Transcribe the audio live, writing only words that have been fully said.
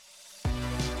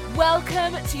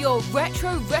Welcome to your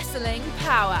Retro Wrestling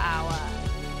Power Hour.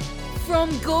 From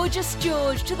gorgeous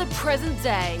George to the present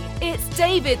day, it's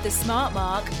David the Smart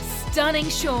Mark, stunning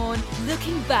Shawn,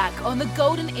 looking back on the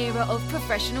golden era of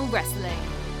professional wrestling.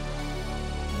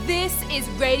 This is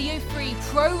Radio Free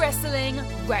Pro Wrestling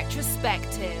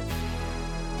Retrospective.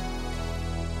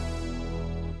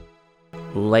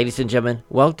 Ladies and gentlemen,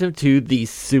 welcome to the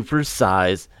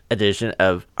supersize edition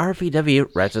of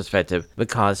RFPW Retrospective,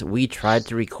 because we tried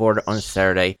to record on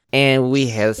Saturday and we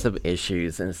had some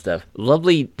issues and stuff.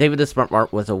 Lovely David the Smart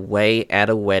Mark was away at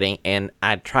a wedding, and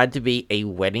I tried to be a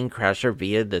wedding crasher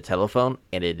via the telephone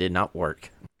and it did not work.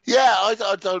 Yeah,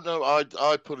 I don't know.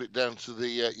 I put it down to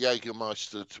the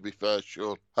Jägermeister, to be fair,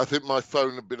 Shawn. I think my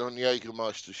phone had been on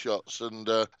Jägermeister shots and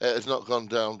it has not gone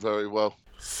down very well.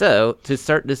 So, to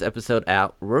start this episode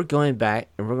out, we're going back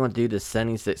and we're going to do the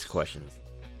 76 questions.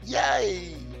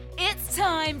 Yay! It's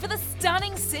time for the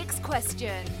stunning 6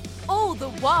 question. All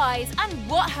the whys and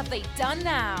what have they done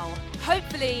now?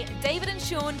 Hopefully, David and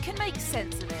Shawn can make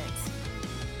sense of it.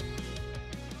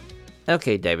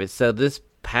 Okay, David, so this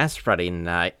past Friday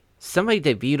night, somebody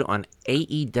debuted on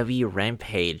AEW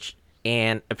Rampage,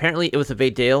 and apparently it was a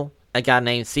big deal. A guy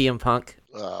named CM Punk.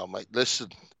 Oh, mate, listen.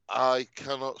 I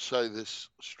cannot say this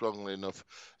strongly enough.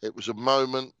 It was a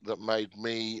moment that made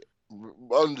me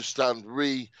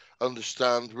redo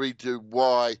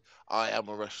why I am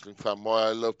a wrestling fan, why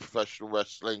I love professional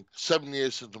wrestling. 7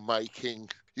 years in the making.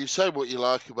 You say what you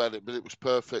like about it, but it was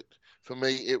perfect. For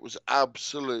me, it was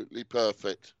absolutely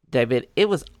perfect. David, it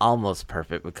was almost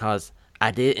perfect because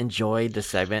I did enjoy the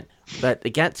segment, but it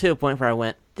got to a point where I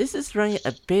went, this is running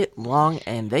a bit long,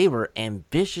 and they were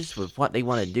ambitious with what they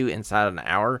want to do inside an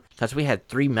hour, because we had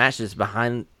 3 matches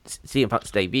behind CM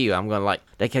Punk's debut. I'm going like,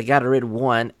 they could have got rid of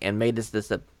one and made this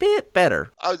just a bit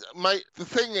better. Mate, the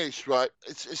thing is, right,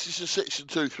 it's just a 6 and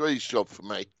 2/3 job for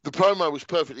me. The promo was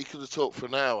perfect. He could have talked for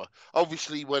an hour.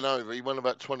 Obviously, he went over. He went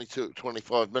about 22 to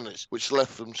 25 minutes, which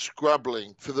left them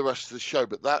scrabbling for the rest of the show.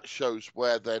 But that shows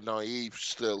where they're naive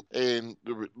still in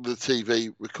the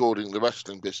TV recording the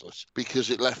wrestling business,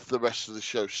 because it left the rest of the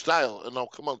show stale. And I'll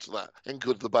come on to that in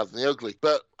good, the bad, and the ugly.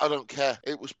 But I don't care.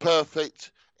 It was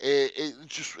perfect.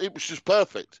 It was just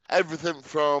perfect. Everything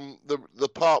from the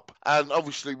pop, and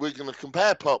obviously we're going to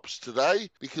compare pops today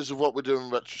because of what we're doing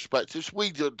in retrospectives.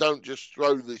 We don't just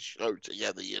throw this show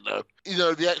together, you know. You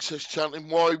know, the excess chanting,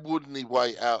 why wouldn't he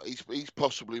wait out? He's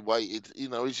possibly waited. You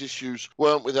know, his issues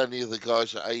weren't with any of the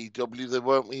guys at AEW. They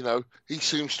weren't, you know, he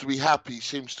seems to be happy, he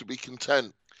seems to be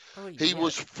content. Oh, yeah. He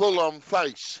was full on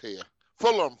face here.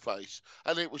 Full on face,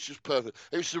 and it was just perfect.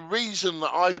 It was the reason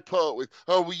that I put up with,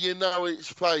 oh, well, you know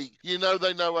it's fake. You know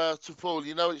they know how to fall.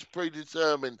 You know it's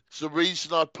predetermined. It's the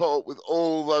reason I put up with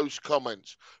all those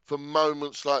comments for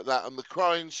moments like that. And the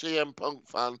crying CM Punk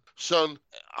fan, son,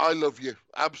 I love you.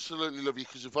 Absolutely love you,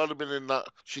 because if I'd have been in that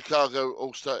Chicago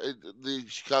All-State,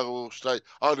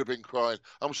 I'd have been crying.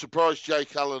 I'm surprised Jake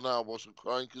Allenar wasn't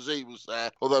crying, because he was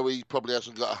there, although he probably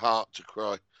hasn't got a heart to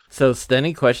cry. So,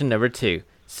 stunning question number 2.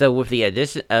 So with the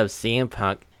addition of CM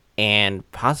Punk and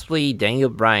possibly Daniel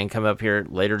Bryan come up here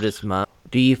later this month,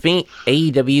 do you think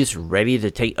AEW is ready to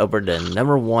take over the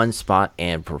number 1 spot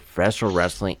in professional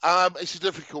wrestling? It's a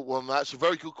difficult one. That's a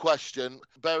very good question.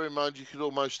 Bear in mind, you could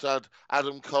almost add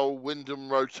Adam Cole, Wyndham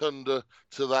Rotunda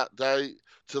to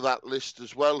that list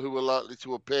as well, who are likely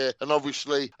to appear, and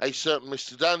obviously a certain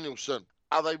Mr. Danielson.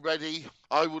 Are they ready?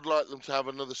 I would like them to have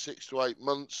another 6 to 8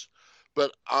 months.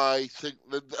 But I think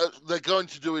that they're going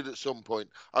to do it at some point.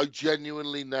 I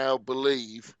genuinely now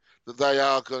believe that they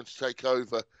are going to take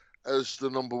over as the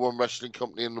number 1 wrestling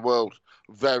company in the world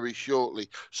very shortly.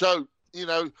 So, you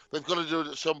know, they've got to do it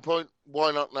at some point.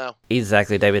 Why not now?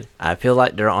 Exactly, David. I feel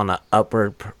like they're on an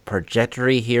upward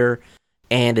trajectory here.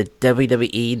 And the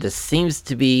WWE just seems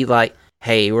to be like,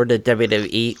 hey, we're the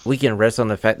WWE. We can rest on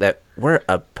the fact that we're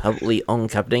a publicly owned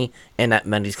company and that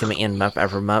money's coming in month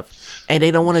after month, and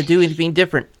they don't want to do anything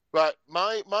different. Right.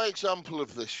 My example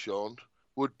of this, Shawn,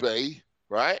 would be,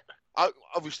 right,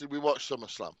 obviously we watched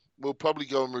SummerSlam. We'll probably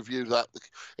go and review that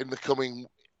in the coming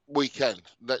weekend,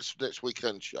 next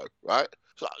weekend show, right?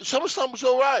 So SummerSlam was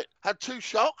all right. Had 2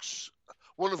 shocks.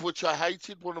 One of which I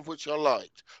hated, one of which I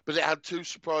liked. But it had 2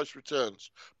 surprise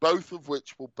returns, both of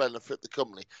which will benefit the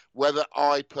company, whether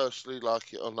I personally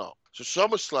like it or not. So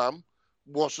SummerSlam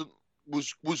was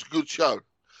a good show.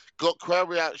 Got crowd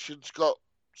reactions, got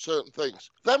certain things.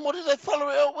 Then what did they follow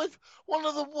it up with? One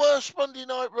of the worst Monday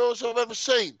Night Raws I've ever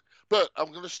seen. But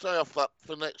I'm going to stay off that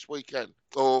for next weekend,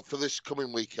 or for this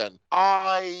coming weekend.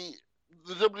 I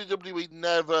the WWE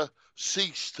never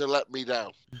ceased to let me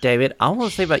down. David, I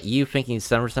want to say about you thinking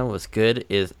SummerSlam was good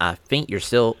is I think you're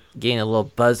still getting a little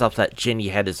buzz off that gin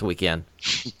you had this weekend.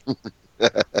 Yeah,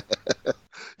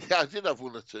 I did have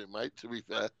one or two, mate, to be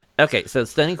fair. Okay, so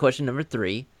stunning question number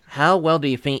 3. How well do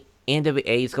you think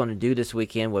NWA is going to do this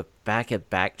weekend with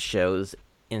back-to-back shows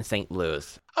in St.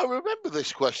 Louis? I remember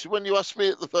this question when you asked me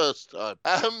it the first time.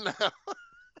 Now,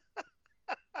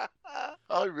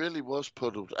 I really was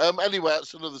puddled. Anyway,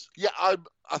 that's another. Yeah, I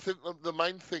think the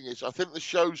main thing is I think the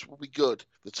shows will be good.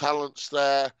 The talent's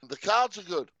there. The cards are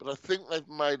good, but I think they've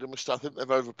made a mistake. I think they've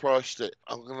overpriced it.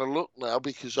 I'm going to look now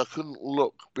because I couldn't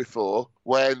look before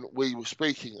when we were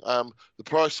speaking. The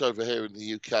price over here in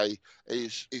the UK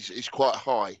is quite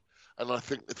high. And I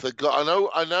think if they got,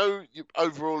 I know.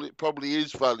 Overall, it probably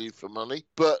is value for money,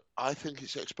 but I think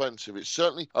it's expensive. It's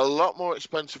certainly a lot more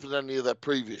expensive than any of their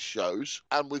previous shows.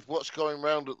 And with what's going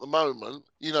around at the moment,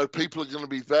 people are going to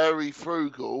be very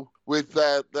frugal with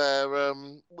their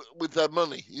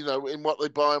money. In what they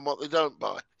buy and what they don't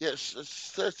buy. Yes,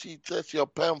 it's 30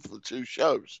 odd pound for the two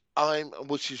shows.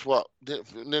 Which is what,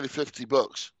 nearly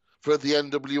 $50. For the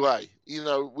NWA,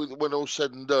 when all's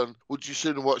said and done, would you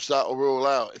sooner watch that or All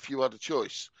Out if you had a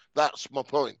choice? That's my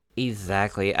point.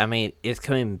 Exactly. I mean, it's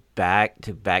coming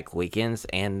back-to-back weekends,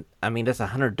 and I mean, that's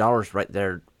 $100 right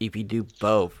there if you do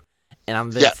both. And I've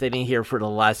been sitting here for the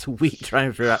last week trying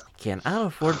to figure out, can I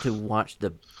afford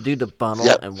to do the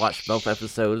bundle and watch both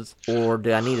episodes, or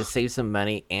do I need to save some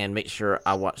money and make sure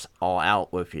I watch All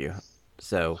Out with you?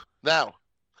 So now,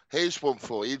 here's one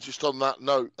for you, just on that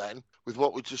note then. With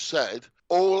what we just said,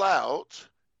 All Out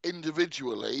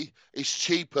individually is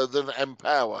cheaper than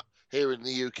Empower here in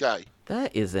the UK.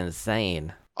 That is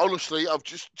insane. Honestly, I've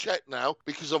just checked now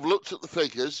because I've looked at the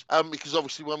figures. Because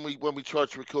obviously when we tried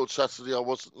to record Saturday, I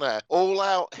wasn't there. All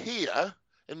Out here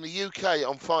in the UK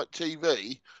on Fight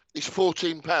TV is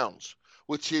 £14,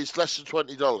 which is less than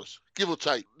 $20, give or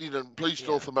take. Please,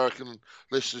 North American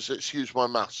listeners, excuse my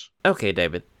maths. Okay,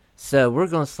 David. So we're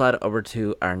going to slide over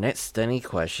to our next stunning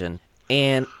question.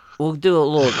 And we'll do a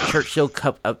little Churchill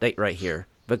Cup update right here,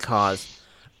 because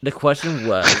the question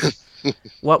was,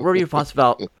 what were your thoughts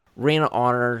about Ring of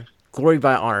Honor, Glory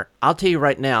by Honor? I'll tell you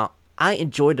right now, I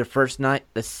enjoyed the first night.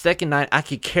 The second night, I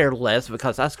could care less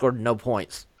because I scored no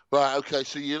points. Right, okay,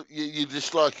 so you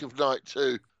dislike of night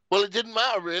 2. Well, it didn't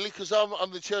matter really, because I'm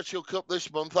on the Churchill Cup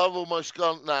this month. I've almost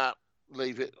gone,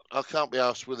 leave it. I can't be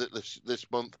arsed with it this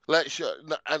month. I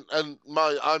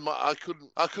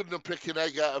couldn't have picked an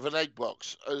egg out of an egg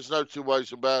box. There's no two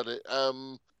ways about it.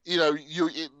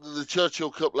 The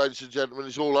Churchill Cup, ladies and gentlemen,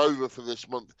 is all over for this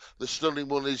month. The stunning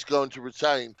one is going to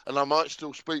retain, and I might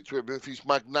still speak to him if he's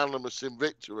magnanimous in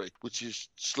victory, which is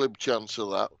slim chance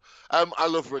of that. I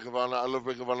love Ring of Honor.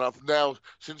 I've now,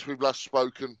 since we've last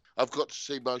spoken, I've got to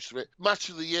see most of it. Match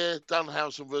of the year: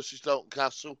 Danhausen versus Dalton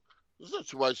Castle. There's no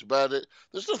two ways about it.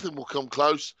 There's nothing will come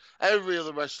close. Every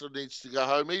other wrestler needs to go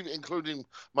home, even including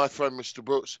my friend Mr.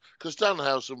 Brooks, because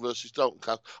Danhausen versus Dalton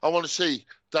Castle. I want to see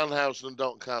Danhausen and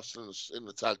Dalton Castle in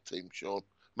the tag team, Sean.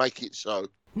 Make it so.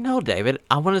 No, David.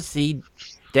 I want to see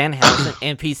Danhausen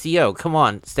and PCO. Come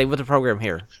on, stay with the program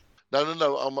here.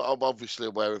 No. I'm obviously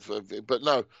aware of it, but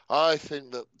no, I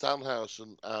think that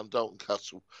Danhausen and Dalton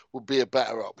Castle would be a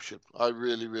better option. I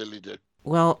really, really do.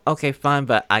 Well, okay, fine,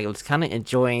 but I was kind of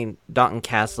enjoying Dalton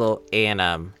Castle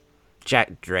and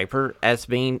Jack Draper as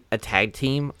being a tag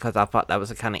team, because I thought that was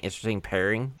a kind of interesting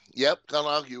pairing. Yep, can't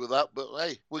argue with that, but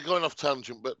hey, we're going off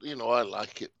tangent, but I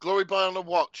like it. Glory by Honor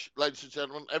watch, ladies and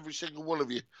gentlemen, every single one of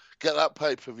you, get that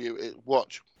pay-per-view,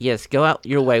 watch. Yes, go out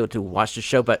your way to watch the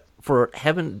show, but for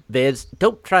heaven bids,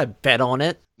 don't try to bet on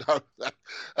it. No,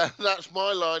 that's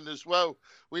my line as well.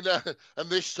 We know, and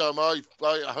this time I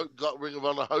got Ring of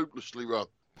Honor hopelessly wrong.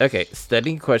 Okay,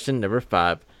 studying question number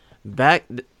 5. Back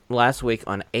last week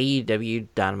on AEW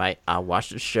Dynamite, I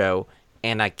watched the show,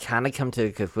 and I kind of come to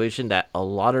the conclusion that a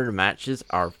lot of the matches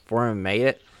are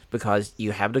formulated because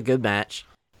you have the good match,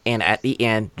 and at the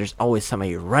end, there's always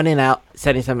somebody running out,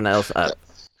 setting someone else up.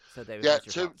 So David,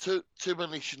 too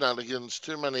many shenanigans,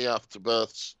 too many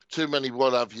afterbirths, too many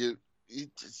what have you.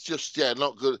 It's just,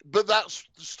 not good. But that's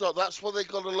the start. That's what they've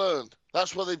got to learn.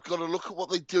 That's why they've got to look at what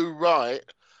they do right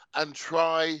and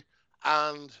try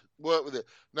and work with it.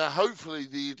 Now, hopefully,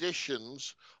 the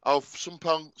additions of some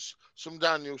Punks, some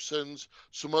Danielsons,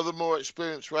 some other more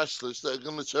experienced wrestlers that are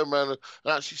going to turn around and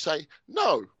actually say,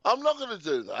 no, I'm not going to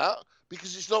do that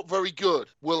because it's not very good,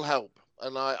 will help.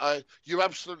 And you're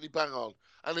absolutely bang on.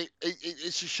 And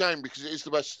it's a shame because it is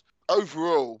the best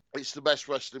overall, it's the best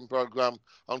wrestling program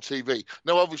on TV.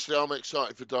 Now, obviously, I'm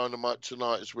excited for Dynamite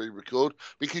tonight as we record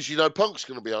because Punk's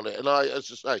going to be on it, and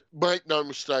as I say, make no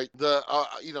mistake that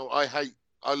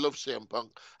I love CM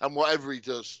Punk, and whatever he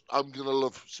does, I'm going to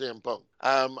love CM Punk.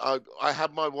 I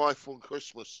had my wife one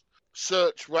Christmas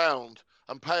search round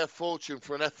and pay a fortune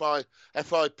for an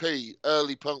FIP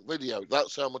early Punk video.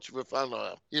 That's how much of a fan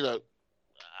I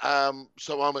am.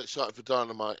 So I'm excited for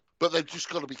Dynamite. But they've just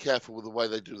got to be careful with the way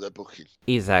they do their booking.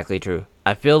 Exactly true.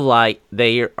 I feel like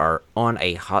they are on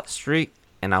a hot streak,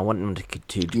 and I want them to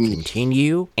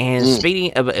continue. And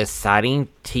speaking of exciting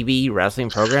TV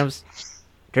wrestling programs,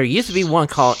 there used to be one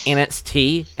called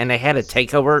NXT, and they had a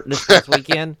takeover this past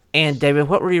weekend. And David,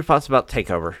 what were your thoughts about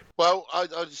takeover? Well, I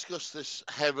discussed this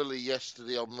heavily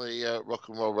yesterday on the Rock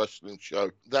and Roll Wrestling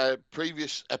Show. Their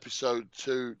previous episode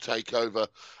to takeover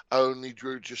only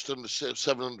drew just under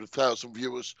 700,000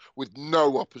 viewers with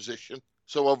no opposition.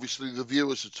 So obviously the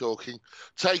viewers are talking.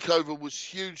 Takeover was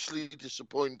hugely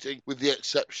disappointing with the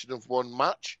exception of one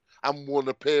match and one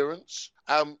appearance.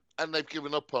 And they've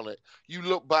given up on it. You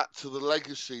look back to the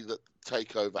legacy that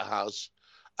Takeover has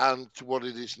and to what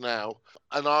it is now,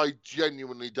 and I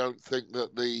genuinely don't think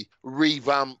that the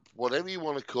revamp, whatever you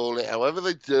want to call it, however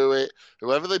they do it,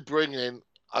 whoever they bring in,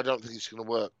 I don't think it's going to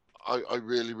work. I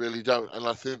really, really don't. And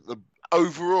I think the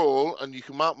overall, and you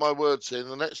can mark my words here, in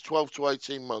the next 12 to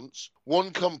 18 months,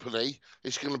 one company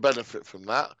is going to benefit from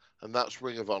that, and that's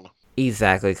Ring of Honor.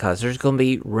 Exactly, because there's going to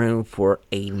be room for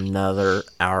another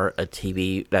hour of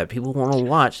TV that people want to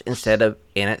watch instead of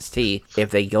NXT if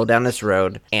they go down this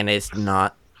road and it's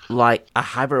not like a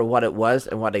hybrid of what it was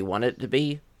and what they want it to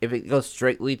be. If it goes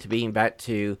strictly to being back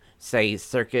to, say,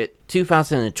 Circuit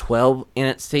 2012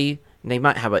 NXT, they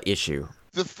might have an issue.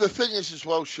 The thing is as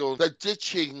well, Shawn, they're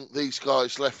ditching these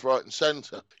guys left, right and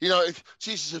centre.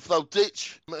 If they'll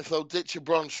ditch a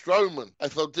Braun Strowman,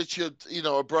 if they'll ditch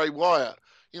a Bray Wyatt,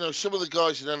 some of the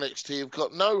guys in NXT have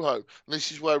got no hope. And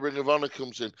this is where Ring of Honor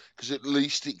comes in, because at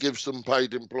least it gives them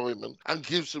paid employment and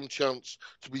gives them chance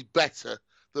to be better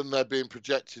than they're being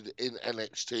projected in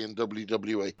NXT and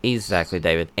WWE. Exactly,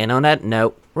 David. And on that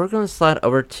note, we're going to slide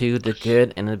over to the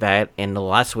good and the bad in the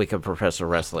last week of professional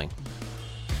wrestling.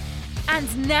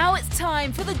 And now it's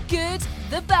time for the good,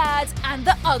 the bad, and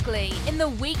the ugly in the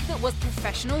week that was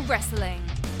professional wrestling.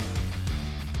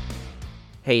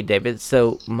 Hey David,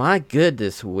 so my good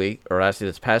this week, or actually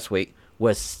this past week,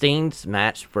 was Sting's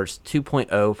match versus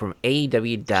 2.0 from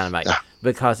AEW Dynamite,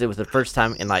 because it was the first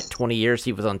time in like 20 years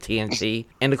he was on TNT,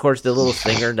 and of course the little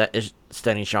singer that is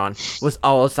Stunning Shawn was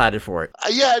all excited for it.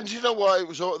 Yeah, and you know what?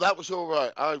 That was all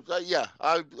right. I've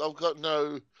got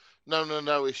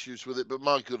no issues with it, but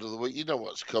my good of the week, you know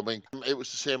what's coming. It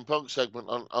was the CM Punk segment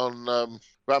on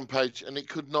Rampage, and it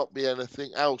could not be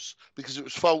anything else because it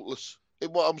was faultless.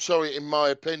 I'm sorry, in my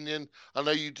opinion, I know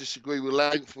you disagree with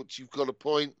length, but you've got a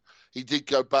point. He did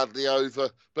go badly over,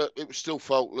 but it was still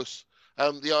faultless.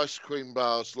 The ice cream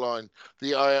bars line,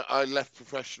 I left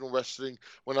professional wrestling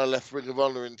when I left Ring of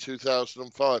Honor in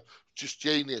 2005. Just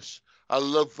genius. I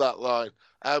love that line.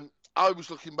 I was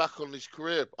looking back on his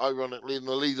career, ironically, in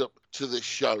the lead up to this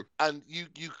show, and you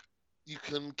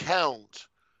can count.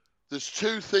 There's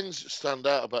two things that stand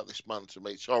out about this man to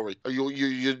me. Sorry,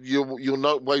 you're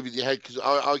not waving your head because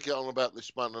I get on about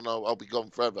this man and I'll be gone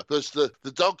forever. There's the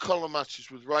dog collar matches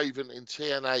with Raven in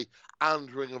TNA and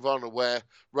Ring of Honor, where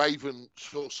Raven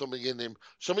saw something in him,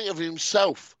 something of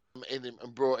himself in him,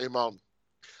 and brought him on.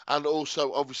 And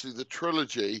also, obviously, the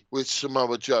trilogy with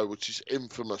Samoa Joe, which is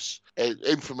infamous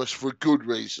for a good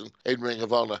reason in Ring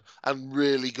of Honor, and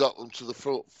really got them to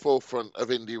the forefront of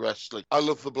indie wrestling. I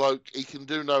love the bloke. He can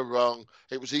do no wrong.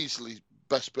 It was easily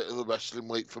best bit of the wrestling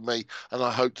week for me, and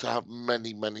I hope to have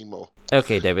many, many more.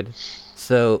 Okay, David.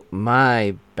 So,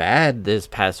 my bad this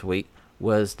past week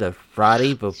was the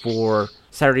Friday before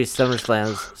Saturday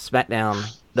SummerSlam's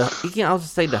SmackDown. You can also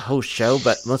say the whole show,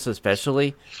 but most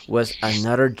especially was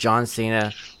another John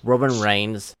Cena, Roman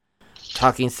Reigns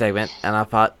talking segment, and I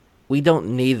thought, we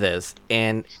don't need this.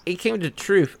 And it came to the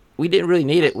truth. We didn't really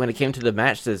need it when it came to the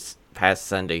match this past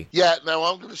Sunday. Yeah, no,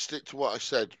 I'm going to stick to what I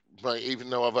said, mate, even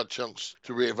though I've had a chance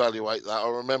to reevaluate that. I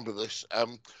remember this.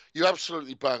 You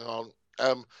absolutely bang on.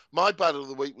 My bad of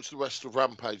the week was the rest of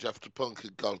Rampage after Punk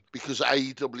had gone, because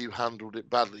AEW handled it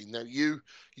badly. Now you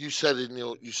said in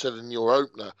your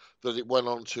opener that it went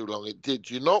on too long. It did.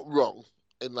 You're not wrong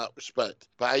in that respect,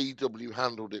 but AEW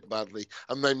handled it badly,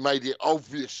 and they made it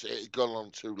obvious it had gone on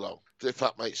too long, if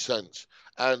that makes sense.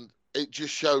 And it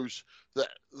just shows that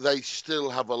they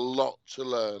still have a lot to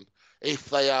learn if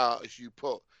they are, as you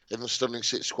put, in the Stunning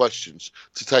Six Questions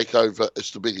to take over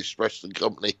as the biggest wrestling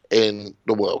company in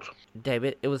the world.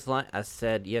 David, it was like I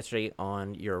said yesterday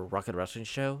on your Rocket Wrestling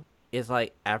show. It's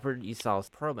like after you saw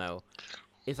promo,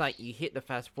 it's like you hit the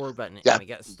fast forward button and it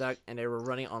got stuck, and they were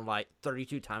running on like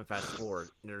 32 time fast forward.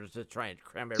 They were just trying to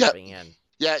cram everything in.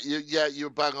 Yeah, you're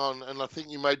bang on, and I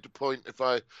think you made the point, if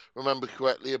I remember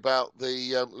correctly, about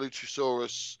the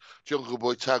Luchasaurus Jungle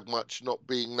Boy tag match not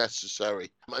being necessary,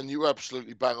 and you were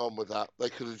absolutely bang on with that. They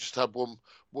could have just had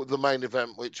the main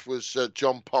event, which was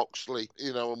John Poxley,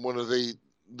 and one of it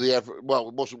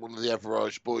wasn't one of the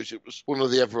Everage boys. It was one of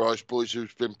the Everage boys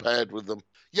who's been paired with them.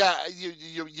 Yeah,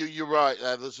 you're right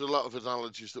there. There's a lot of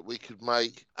analogies that we could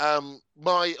make.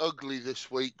 My ugly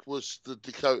this week was the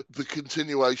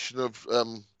continuation of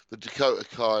the Dakota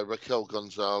Kai, Raquel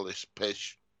Gonzalez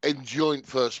Pish in joint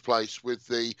first place with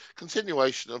the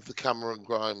continuation of the Cameron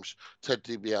Grimes, Ted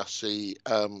DiBiase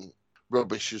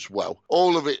rubbish as well.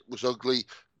 All of it was ugly.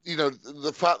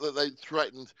 The fact that they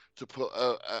threatened to put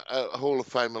a Hall of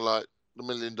Famer like the $1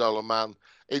 Million Man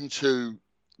into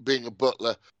being a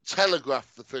butler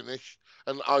telegraphed the finish.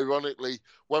 And ironically,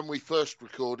 when we first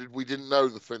recorded, we didn't know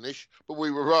the finish, but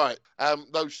we were right.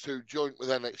 Those two joint with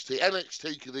NXT.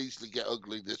 NXT could easily get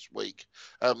ugly this week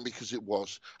because it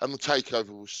was. And the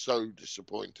takeover was so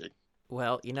disappointing.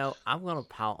 Well, I'm going to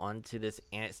pile on to this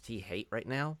NXT hate right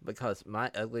now because my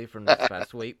ugly from this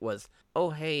past week was,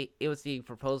 it was the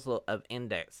proposal of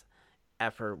Index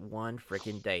after one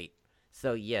freaking date.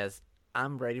 So, yes,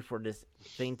 I'm ready for this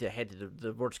thing to head to the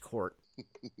divorce court.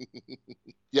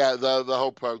 Yeah, the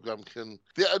whole program can.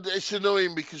 It's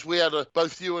annoying because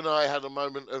both you and I had a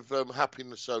moment of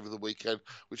happiness over the weekend,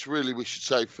 which really we should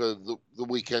say for the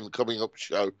weekend coming up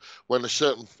show when a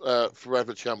certain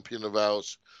forever champion of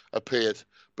ours appeared,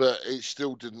 but it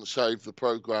still didn't save the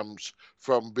programs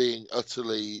from being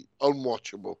utterly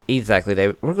unwatchable. Exactly,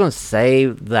 David. We're going to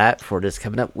save that for this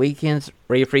coming up weekend's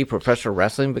Radio Free Professional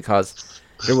Wrestling because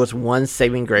there was one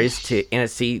saving grace to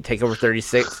NXT TakeOver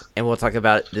 36, and we'll talk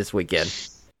about it this weekend.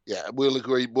 Yeah, we'll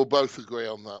agree. We'll both agree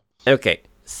on that. Okay,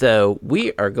 so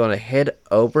we are going to head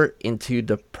over into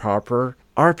the proper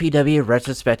RPW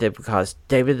retrospective because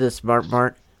David the Smart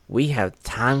Mark, we have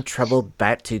time traveled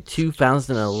back to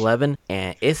 2011,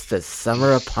 and it's the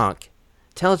summer of Punk.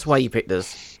 Tell us why you picked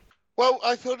this. Well,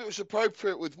 I thought it was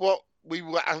appropriate with what we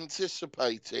were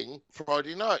anticipating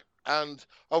Friday night. And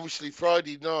obviously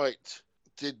Friday night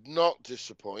did not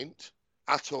disappoint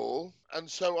at all. And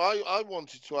so I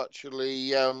wanted to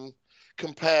actually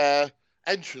compare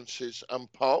entrances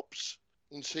and pops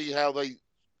and see how they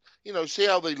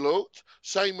looked.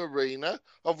 Same arena,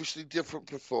 obviously different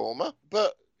performer,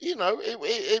 but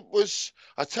it was,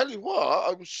 I tell you what,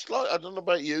 I don't know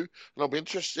about you, and I'll be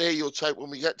interested to hear your take when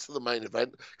we get to the main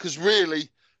event, because really,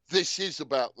 this is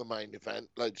about the main event,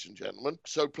 ladies and gentlemen.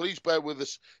 So please bear with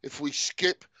us if we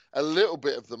skip a little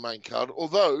bit of the main card,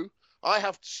 although I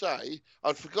have to say,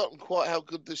 I'd forgotten quite how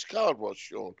good this card was,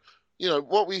 Shawn.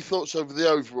 What were your thoughts over the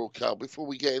overall card before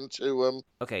we get into...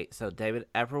 Okay, so David,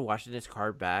 after watching this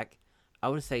card back, I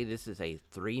would say this is a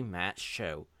 3-match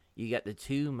show. You got the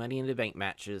 2 Money in the Bank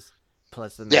matches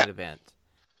plus the main event.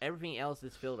 Everything else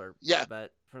is filler. Yeah.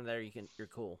 But from there, you're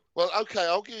cool. Well, okay,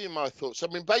 I'll give you my thoughts. I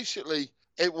mean, basically,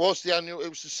 it was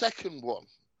the second one.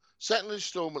 Second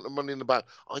installment of Money in the Bank.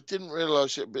 I didn't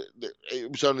realise it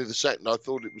was only the second. I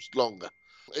thought it was longer.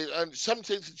 And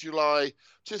 17th of July,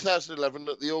 2011,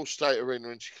 at the Allstate Arena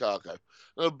in Chicago.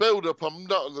 And a build-up,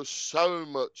 there's so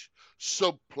much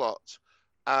subplot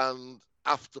and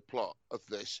afterplot of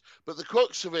this. But the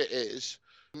crux of it is,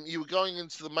 you were going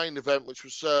into the main event, which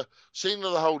was Cena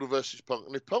the Holder versus Punk.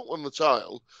 And if Punk won the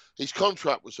title, his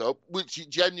contract was up, which it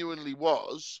genuinely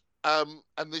was. And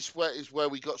this is where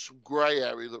we got some grey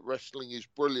area that wrestling is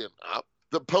brilliant at.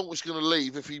 That Punk was going to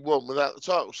leave if he won without the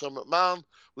title. So McMahon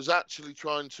was actually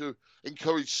trying to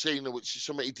encourage Cena, which is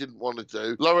something he didn't want to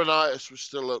do. Laurinaitis was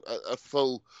still a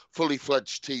fully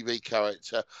fledged TV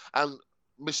character. And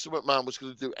Mr. McMahon was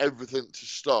going to do everything to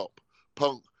stop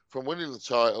Punk from winning the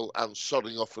title and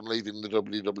sodding off and leaving the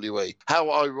WWE.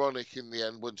 How ironic in the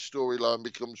end when storyline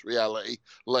becomes reality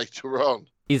later on.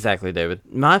 Exactly, David.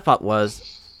 My thought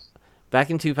was, back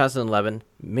in 2011,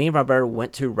 me and Robert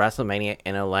went to WrestleMania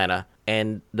in Atlanta,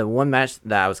 and the one match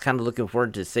that I was kind of looking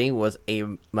forward to seeing was a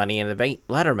Money in the Bank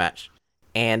ladder match.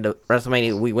 And the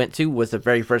WrestleMania we went to was the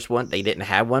very first one. They didn't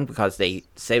have one because they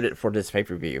saved it for this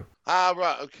pay-per-view. Ah,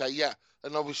 right, okay, yeah.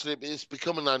 And obviously it's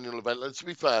become an annual event. And to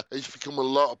be fair, it's become a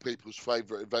lot of people's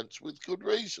favourite events with good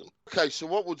reason. Okay, so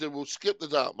what we'll do, we'll skip the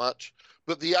dark match.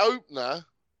 But the opener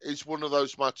is one of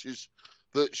those matches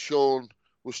that Shawn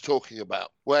was talking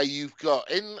about, where you've got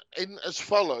in as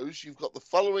follows. You've got the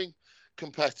following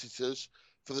competitors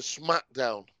for the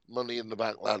SmackDown Money in the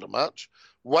Bank ladder match: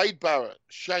 Wade Barrett,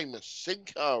 Sheamus, Sin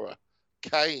Cara,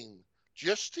 Kane,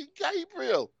 Justin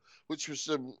Gabriel, which was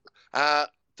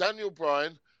Daniel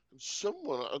Bryan, and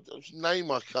someone whose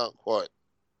name I can't quite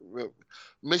remember,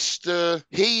 Mr.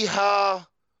 Hee-Ha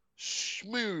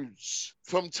Schmoods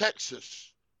from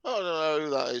Texas. I don't know who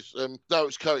that is. No,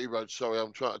 it's Cody Rhodes. Sorry,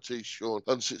 I'm trying to tease Shawn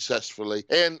unsuccessfully.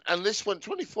 And this went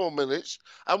 24 minutes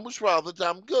and was rather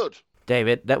damn good.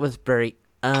 David, that was very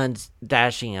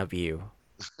undashing of you.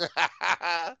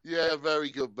 Yeah, very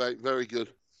good, mate. Very good.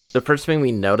 The first thing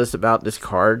we notice about this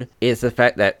card is the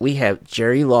fact that we have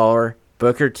Jerry Lawler,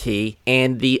 Booker T,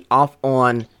 and the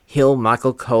off-on heel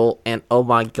Michael Cole. And oh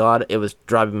my god, it was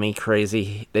driving me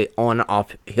crazy. The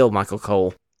on-off heel Michael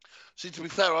Cole. See, to be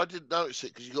fair, I didn't notice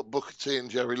it because you got Booker T and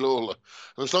Jerry Lawler.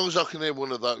 And as long as I can hear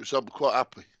one of those, I'm quite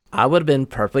happy. I would have been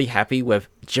perfectly happy with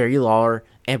Jerry Lawler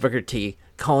and Booker T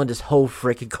calling this whole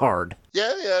freaking card.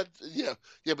 Yeah,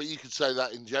 but you could say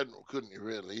that in general, couldn't you,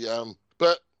 really?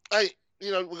 But, hey,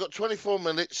 we've got 24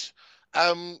 minutes.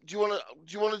 Do you want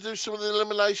to do some of the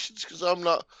eliminations? Because I'm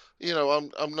not,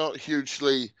 I'm not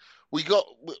hugely... We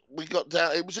got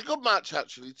down... It was a good match,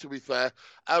 actually, to be fair.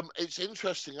 It's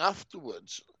interesting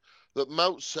afterwards that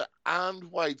Meltzer and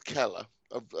Wade Keller,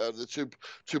 of the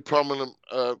two prominent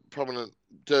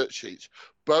dirt sheets,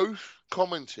 both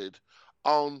commented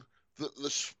on that the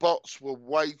spots were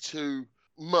way too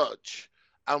much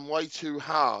and way too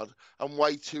hard and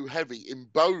way too heavy in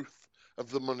both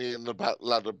of the Money in the Bank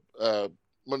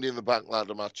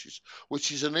ladder matches,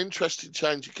 which is an interesting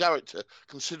change of character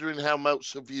considering how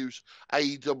Meltzer views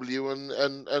AEW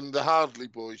and the Hardley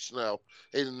Boys now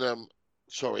in.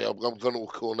 Sorry, I'm going all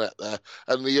cornet there.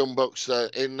 And the Young Bucks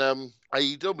in AEW.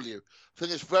 I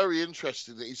think it's very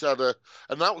interesting that he's had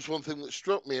and that was one thing that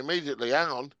struck me immediately. Hang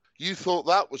on, you thought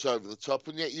that was over the top,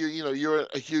 and yet you're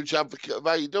a huge advocate of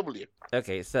AEW.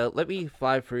 Okay, so let me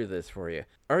fly through this for you.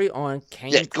 Early on,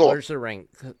 Kane clears the ring.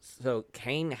 So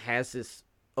Kane has this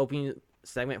opening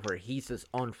segment where he's just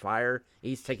on fire.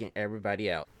 He's taking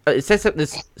everybody out. It sets up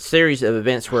this series of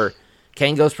events where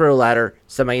Kane goes for a ladder,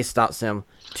 somebody stops him,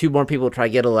 two more people try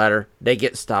to get a ladder, they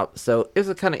get stopped. So it was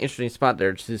a kind of interesting spot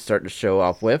there to start to show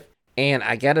off with. And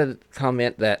I gotta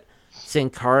comment that Sin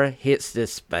Cara hits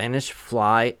this Spanish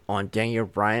fly on Daniel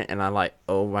Bryan, and I'm like,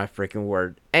 oh my freaking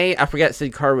word. A, I forgot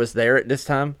Sin Cara was there at this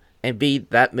time, and B,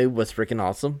 that move was freaking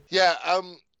awesome. Yeah,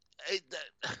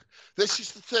 this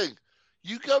is the thing.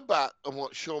 You go back and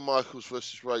watch Shawn Michaels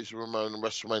versus Razor Ramon in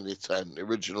WrestleMania 10, the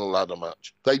original ladder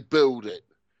match. They build it.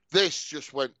 This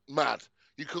just went mad.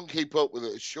 You couldn't keep up with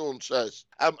it, as Shawn says.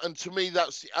 And to me,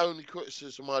 that's the only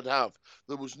criticism I'd have.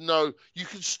 You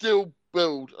can still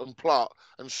build and plot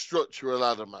and structure a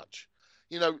ladder match.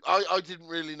 I didn't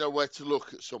really know where to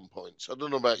look at some points. I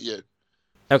don't know about you.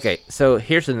 Okay, so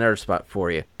here's another spot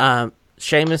for you.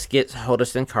 Sheamus gets hold of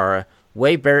Sin Cara.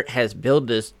 Wade Barrett has built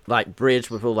this bridge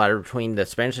with a ladder between the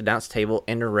Spanish announce table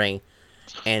and the ring.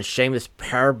 And Sheamus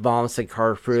power bombs Sin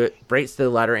Cara through it, breaks the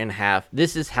ladder in half.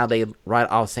 This is how they write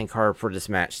off Sin Cara for this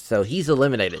match. So he's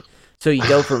eliminated. So you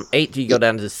go from 8 to you go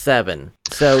down to 7.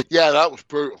 So yeah, that was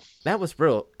brutal. That was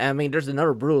brutal. I mean, there's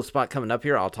another brutal spot coming up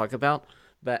here I'll talk about.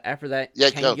 But after that,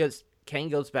 Kane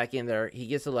goes back in there. He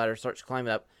gets the ladder, starts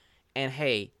climbing up. And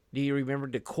hey, do you remember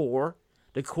the Core?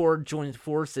 The Core joins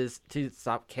forces to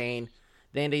stop Kane.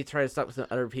 Then they try to stop some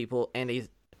other people, and they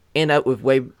end up with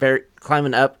Wade Barrett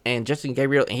climbing up and Justin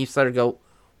Gabriel, and he started to go,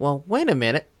 well, wait a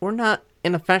minute, we're not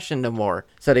in a fashion no more.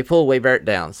 So they pull Wade Barrett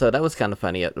down. So that was kind of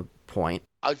funny at the point.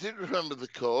 I did remember the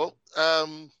call.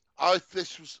 I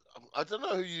don't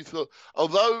know who you thought.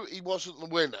 Although he wasn't the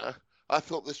winner, I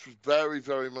thought this was very,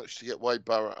 very much to get Wade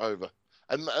Barrett over.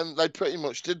 And they pretty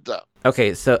much did that.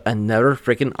 Okay, so another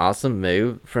freaking awesome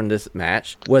move from this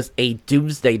match was a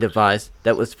Doomsday device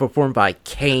that was performed by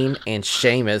Kane and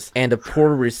Sheamus, and the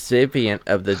poor recipient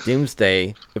of the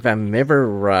Doomsday, if I remember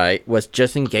right, was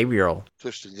Justin Gabriel.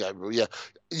 Justin Gabriel, yeah.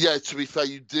 Yeah, to be fair,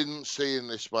 you didn't see in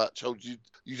this match,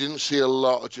 you didn't see a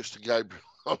lot of Justin Gabriel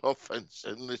on offense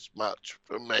in this match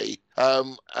for me.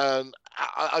 And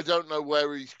I don't know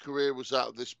where his career was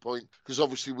at this point, because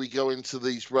obviously we go into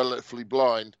these relatively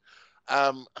blind.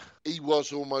 He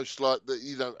was almost like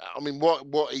that,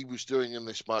 what he was doing in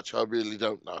this match, I really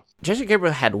don't know. Justin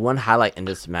Gabriel had one highlight in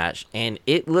this match, and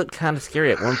it looked kind of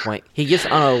scary at one point. He gets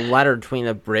on a ladder between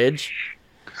a bridge,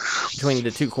 between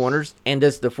the two corners, and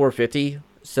does the 450.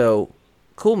 So,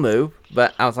 cool move,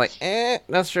 but I was like,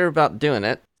 not sure about doing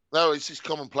it. No, it's just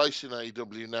commonplace in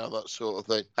AEW now, that sort of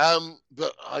thing.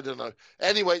 But I don't know.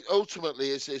 Anyway, ultimately,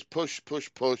 it's push, push,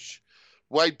 push.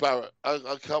 Wade Barrett.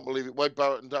 I can't believe it. Wade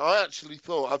Barrett. And I actually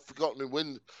thought I'd forgotten who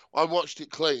win. I watched it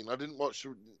clean. I didn't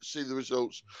see the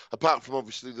results, apart from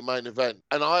obviously the main event.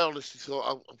 And I honestly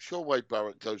thought, I'm sure Wade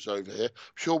Barrett goes over here.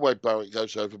 I'm sure Wade Barrett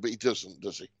goes over, but he doesn't,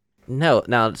 does he? No.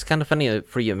 Now, it's kind of funny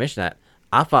for you to mention that.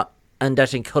 I thought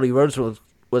Undashing Cody Rhodes was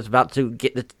about to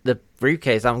get the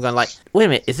briefcase. I'm going like, wait a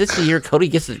minute, is this the year Cody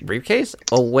gets the briefcase?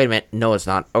 Oh, wait a minute. No, it's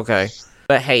not. Okay.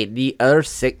 But hey, the other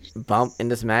sick bump in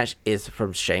this match is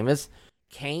from Sheamus.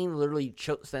 Kane literally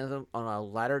chokeslams him on a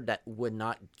ladder that would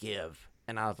not give.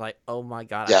 And I was like, oh my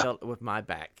God, yeah. I felt it with my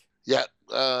back. Yeah.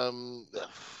 I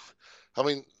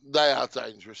mean, they are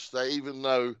dangerous. Even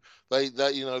though they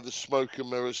the smoke and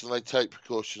mirrors and they take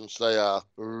precautions, they are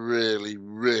really,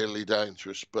 really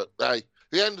dangerous. But hey, at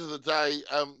the end of the day,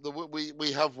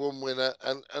 we have one winner,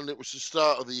 and it was the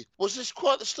start of the... Was this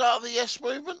quite the start of the Yes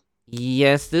movement?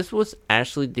 Yes, this was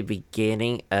actually the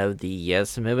beginning of the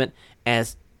Yes movement,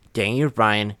 as Daniel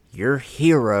Bryan, your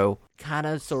hero, kind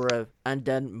of sort of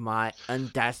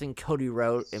undashing Cody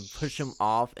Rhodes and pushed him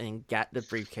off and got the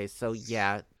briefcase. So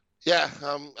yeah. Yeah,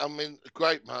 I mean,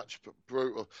 great match, but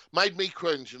brutal. Made me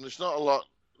cringe, and there's not a lot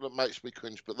that makes me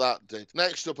cringe, but that did.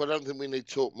 Next up, I don't think we need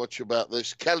to talk much about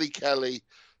this. Kelly,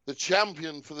 the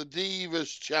champion for the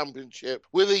Divas Championship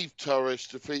with Eve Torres,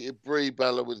 defeated Brie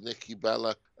Bella with Nikki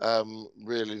Bella.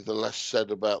 Really, the less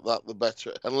said about that, the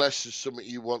better. Unless there's something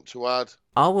you want to add.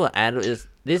 All we'll add is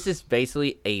this is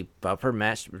basically a buffer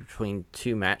match between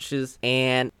two matches,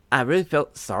 and I really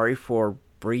felt sorry for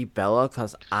Brie Bella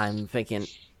because I'm thinking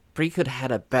Brie could have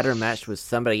had a better match with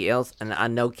somebody else, and I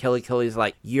know Kelly's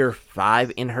like year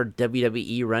 5 in her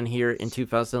WWE run here in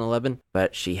 2011,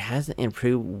 but she hasn't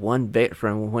improved one bit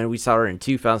from when we saw her in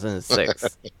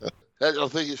 2006. I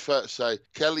think it's fair to say,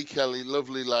 Kelly,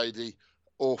 lovely lady,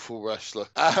 awful wrestler.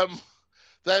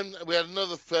 Then we had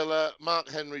another filler. Mark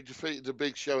Henry defeated the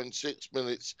Big Show in 6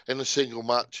 minutes in a single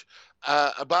match.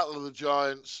 A Battle of the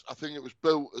Giants, I think it was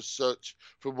built as such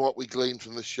from what we gleaned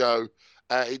from the show.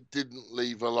 It didn't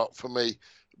leave a lot for me.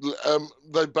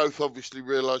 They both obviously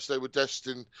realised they were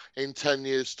destined in 10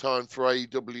 years' time for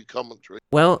AEW commentary.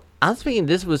 Well, I was thinking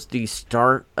this was the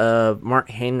start of Mark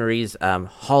Henry's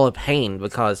Hall of Pain,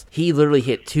 because he literally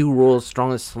hit 2 World's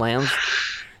Strongest Slams,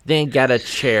 then got a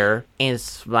chair and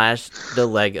smashed the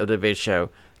leg of the Big Show.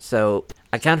 So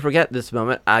I kind of forgot this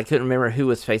moment. I couldn't remember who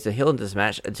was face a heel in this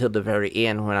match until the very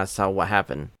end when I saw what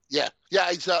happened. Yeah,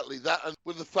 exactly. That, and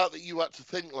with the fact that you had to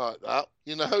think like that,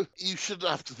 you shouldn't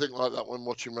have to think like that when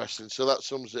watching wrestling. So that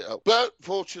sums it up. But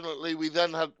fortunately, we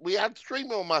had 3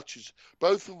 more matches,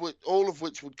 all of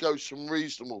which would go some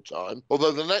reasonable time.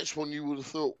 Although the next one you would have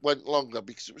thought went longer,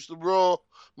 because it was the Raw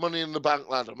Money in the Bank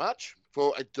ladder match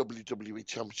for a WWE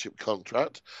Championship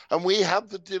contract, and we had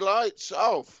the delights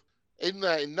of, in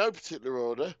no particular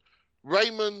order,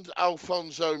 Raymond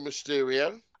Alfonso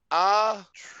Mysterio,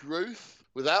 R-Truth,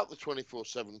 without the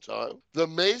 24/7 title, The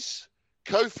Miz,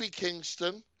 Kofi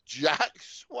Kingston, Jack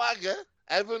Swagger,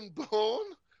 Evan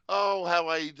Bourne. Oh, how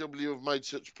AEW have made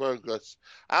such progress.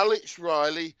 Alex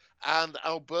Riley and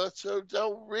Alberto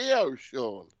Del Rio,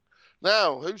 Shawn.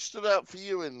 Now, who stood out for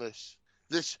you in this?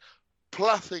 This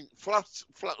I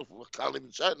can't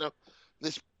even say it now.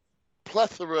 This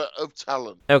plethora of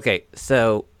talent. Okay,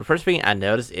 so the first thing I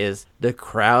noticed is the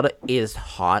crowd is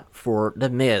hot for The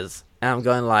Miz. And I'm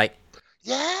going like,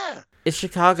 yeah, it's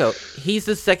Chicago. He's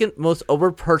the second most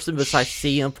over person besides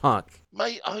CM Punk.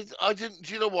 Mate, I didn't.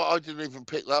 Do you know what? I didn't even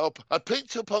pick that up. I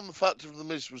picked up on the fact that The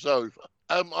Miz was over.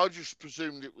 I just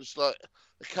presumed it was like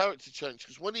a character change,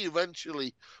 because when he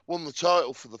eventually won the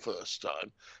title for the first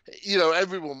time,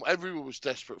 everyone was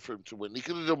desperate for him to win. He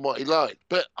could have done what he liked.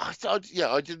 But I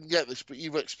didn't get this, but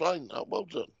you've explained that. Well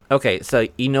done. Okay, so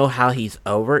you know how he's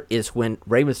over is when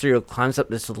Rey Mysterio climbs up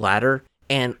this ladder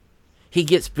and he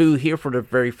gets booed here for the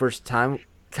very first time,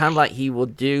 kind of like he will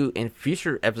do in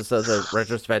future episodes of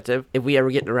Retrospective if we ever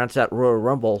get around to that Royal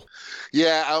Rumble.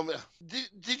 Yeah,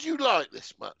 did you like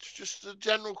this match? Just a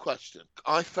general question.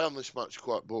 I found this match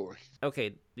quite boring.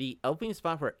 Okay, the opening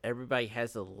spot where everybody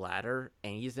has a ladder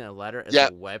and using a ladder as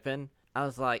a weapon, I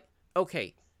was like,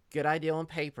 okay, good idea on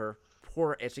paper,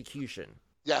 poor execution.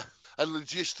 Yeah, and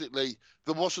logistically,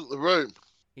 there wasn't the room.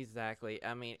 Exactly.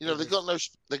 I mean, they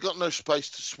got no space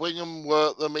to swing them,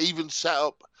 work them, even set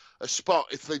up a spot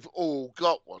if they've all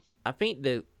got one. I think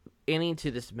the ending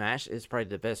to this match is probably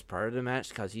the best part of the match,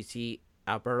 because you see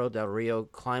Alberto Del Rio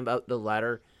climb up the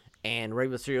ladder, and Rey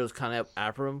Mysterio's kind of up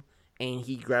after him, and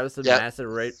he grabs the mask of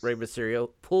Rey Mysterio,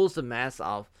 pulls the mask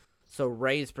off, so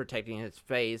Rey's protecting his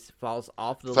face, falls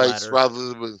off the ladder.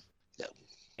 Rather than...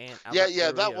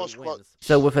 Yeah, that was quite...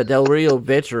 So with a Del Rio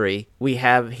victory, we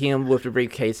have him with the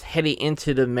briefcase heading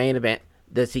into the main event,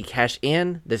 Does he cash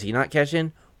in? Does he not cash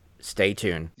in? Stay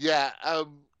tuned. Yeah,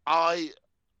 I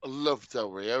love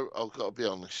Del Rio. I've got to be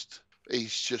honest.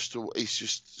 He's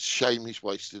just shame he's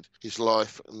wasted his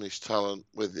life and his talent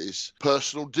with his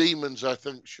personal demons. I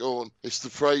think, Shawn, it's the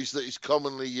phrase that is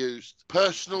commonly used.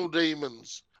 Personal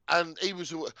demons, and he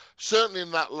was certainly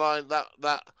in that line,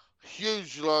 that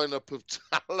huge lineup of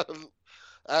talent.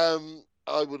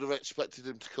 I would have expected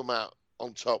him to come out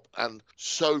on top, and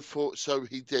so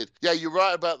he did. Yeah, you're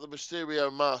right about the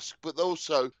Mysterio mask, but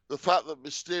also the fact that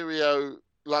Mysterio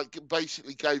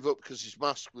basically gave up because his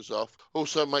mask was off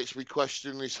also makes me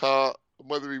question his heart and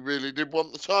whether he really did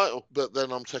want the title. But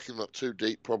then I'm taking that too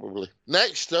deep, probably.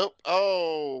 Next up,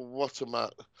 what a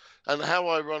match. And how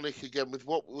ironic again with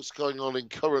what was going on in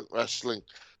current wrestling.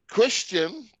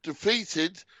 Christian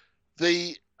defeated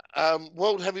the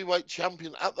World Heavyweight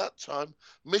Champion at that time,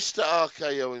 Mr.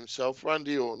 RKO himself,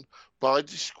 Randy Orton, by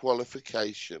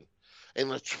disqualification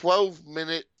in a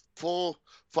 12-minute, 4,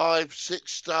 5,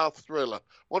 6-star thriller.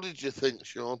 What did you think,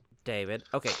 Shawn? David,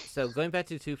 okay, so going back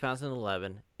to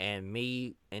 2011 and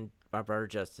me and my brother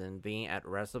Justin being at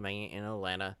WrestleMania in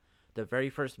Atlanta, the very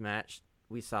first match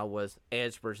we saw was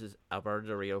Edge versus Alberto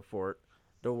Del Rio for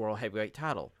the World Heavyweight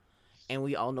title. And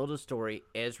we all know the story.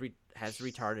 Edge has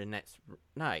retired the next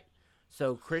night.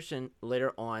 So Christian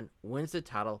later on wins the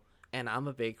title, and I'm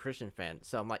a big Christian fan.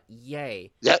 So I'm like,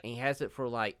 yay. Yep. And he has it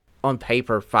for on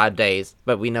paper 5 days,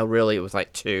 but we know really it was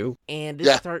 2. And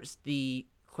this starts the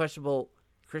questionable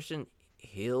Christian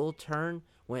heel turn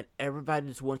when everybody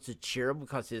just wants to cheer him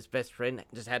because his best friend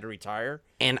just had to retire.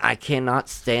 And I cannot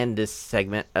stand this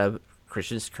segment of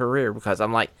Christian's career because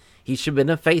I'm like, he should have been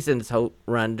a face in this whole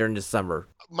run during the summer.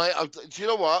 Mate, do you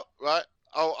know what? Right,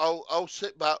 I'll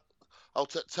sit back. I'll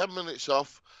take 10 minutes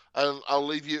off, and I'll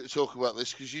leave you to talk about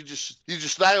this because you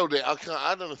just nailed it. I can't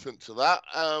add anything to that.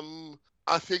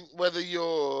 I think whether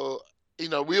you're,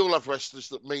 we all have wrestlers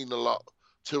that mean a lot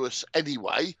to us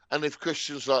anyway, and if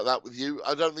Christian's like that with you,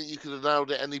 I don't think you could have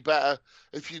nailed it any better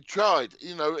if you'd tried.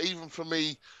 Even for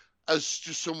me, as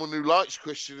just someone who likes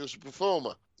Christian as a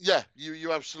performer. Yeah,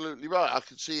 you're absolutely right. I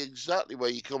can see exactly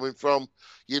where you're coming from.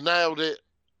 You nailed it.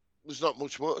 There's not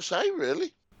much more to say,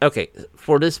 really. Okay,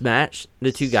 for this match,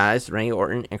 the two guys, Randy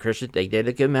Orton and Christian, they did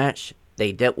a good match.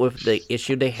 They dealt with the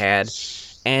issue they had.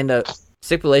 And the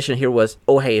stipulation here was,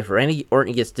 if Randy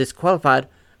Orton gets disqualified,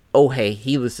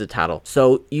 he loses the title.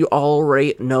 So you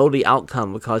already know the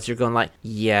outcome because you're going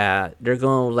they're going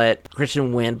to let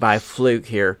Christian win by fluke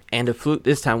here. And the fluke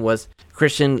this time was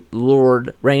Christian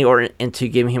lured Randy Orton into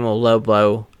giving him a low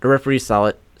blow. The referee saw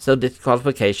it, so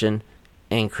disqualification.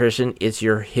 And Christian is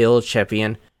your heel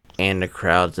champion. And the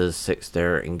crowd just sits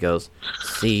there and goes,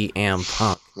 CM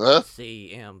Punk. Huh?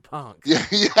 CM Punk.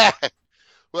 Yeah.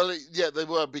 Well, they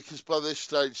were, because by this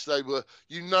stage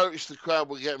you noticed the crowd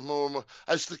were getting more and more.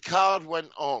 As the card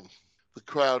went on, the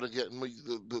crowd are getting,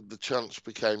 the chants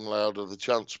became louder, the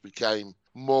chants became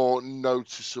more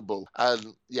noticeable.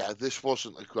 And yeah, this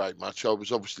wasn't a great match. I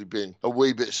was obviously being a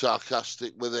wee bit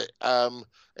sarcastic with it.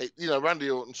 Randy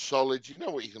Orton's solid. You know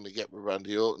what you're going to get with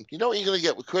Randy Orton. You know what you're going to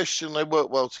get with Christian. They work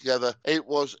well together.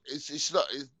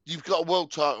 You've got a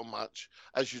world title match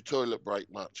as your toilet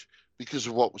break match because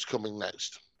of what was coming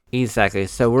next. Exactly.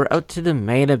 So we're up to the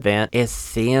main event. It's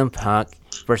CM Punk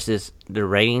versus the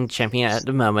reigning champion at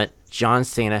the moment, John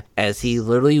Cena, as he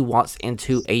literally walks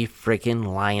into a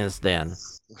freaking lion's den.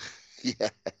 Yeah.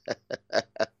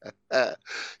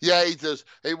 Yeah, he does.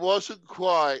 It wasn't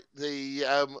quite the.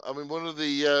 One of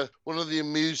the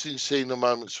amusing Cena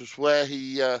moments was where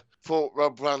he fought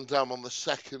Rob Van Dam on the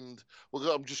second. Well,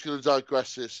 I'm just going to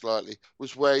digress here slightly.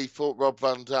 Was where he fought Rob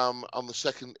Van Dam on the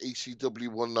second ECW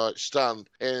One Night Stand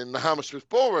in the Hammersmith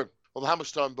Ballroom, or the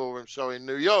Hammerstein Ballroom, in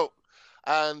New York.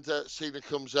 And Cena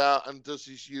comes out and does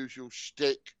his usual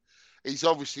shtick. He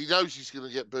knows he's going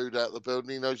to get booed out of the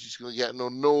building. He knows he's going to get an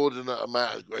inordinate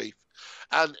amount of grief.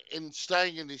 And in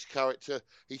staying in his character,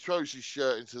 he throws his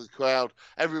shirt into the crowd.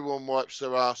 Everyone wipes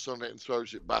their ass on it and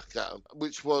throws it back at him,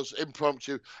 which was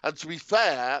impromptu. And to be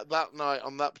fair, that night,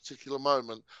 on that particular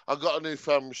moment, I got a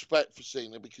newfound respect for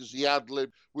Cena because he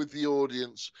ad-libbed with the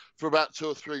audience for about 2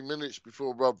 or 3 minutes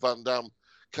before Rob Van Dam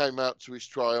came out to his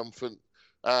triumphant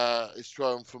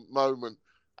moment.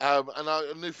 And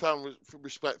I newfound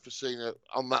respect for Cena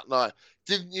on that night.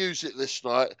 Didn't use it this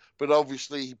night, but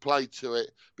obviously he played to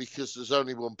it because there's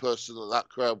only one person at that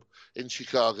crowd in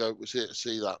Chicago was here to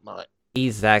see that night.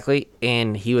 Exactly,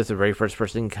 and he was the very first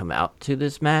person to come out to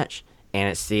this match, and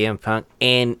it's CM Punk,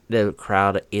 and the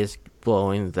crowd is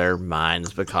blowing their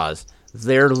minds because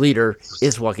their leader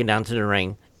is walking down to the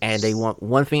ring, and they want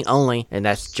one thing only, and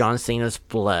that's John Cena's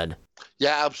blood.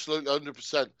 Yeah, absolutely,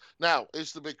 100%. Now,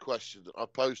 here's the big question. I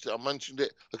posed it, I mentioned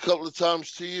it a couple of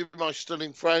times to you, my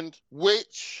stunning friend.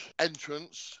 Which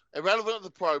entrance, irrelevant of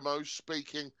the promos,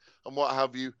 speaking and what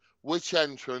have you, which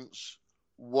entrance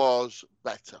was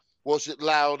better? Was it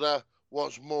louder?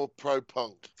 Was more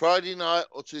pro-punk? Friday night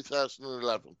or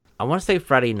 2011? I want to say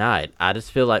Friday night. I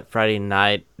just feel like Friday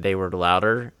night they were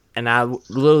louder. And I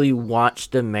literally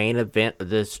watched the main event of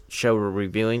this show we're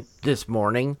reviewing this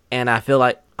morning. And I feel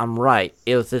like I'm right.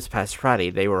 It was this past Friday.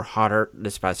 They were hotter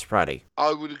this past Friday.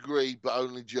 I would agree, but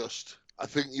only just. I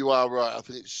think you are right. I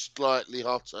think it's slightly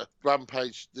hotter.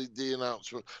 Rampage, the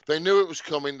announcement. They knew it was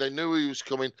coming. They knew he was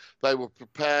coming. They were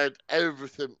prepared.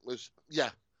 Everything was,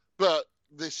 yeah. But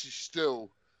this is still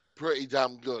pretty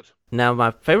damn good. Now,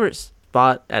 my favorite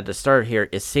spot at the start here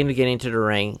is Cena getting into the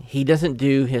ring. He doesn't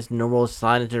do his normal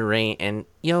slide into the ring and,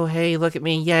 yo, hey, look at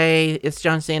me, yay, it's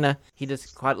John Cena. He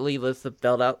just quietly lifts the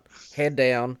belt up, head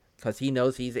down, because he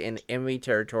knows he's in enemy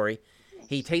territory.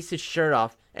 He takes his shirt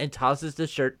off and tosses the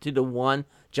shirt to the one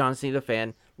John Cena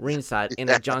fan ringside in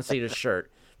a John Cena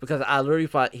shirt. Because I literally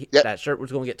thought that shirt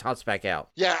was going to get tossed back out.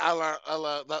 Yeah,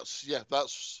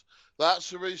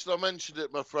 that's the reason I mentioned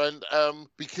it, my friend.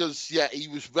 Because he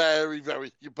was very,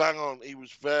 very, you bang on. He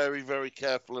was very, very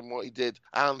careful in what he did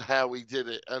and how he did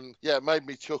it. And it made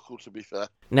me chuckle, to be fair.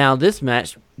 Now, this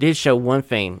match did show one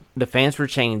thing. The fans were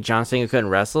saying John Cena couldn't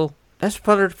wrestle. That's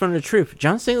further from the truth.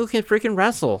 John Cena can freaking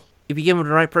wrestle. If you give him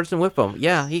the right person with him,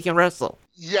 he can wrestle.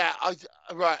 Yeah,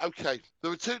 right, okay.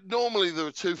 There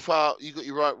were two far. You got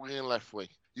your right wing and left wing.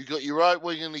 You got your right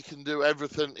wing and he can do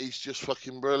everything. He's just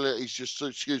fucking brilliant. He's just,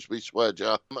 excuse me, swear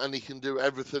jar. And he can do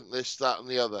everything, this, that, and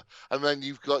the other. And then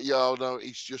you've got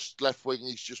he's just left wing.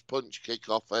 He's just punch, kick,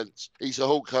 offense. He's a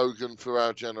Hulk Hogan for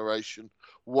our generation,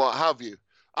 what have you.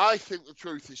 I think the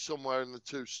truth is somewhere in the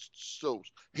two stools.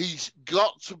 He's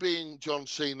got to be in John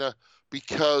Cena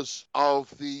because of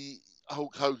the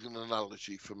Hulk Hogan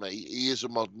analogy for me. He is a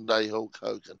modern day Hulk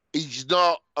Hogan. He's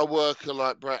not a worker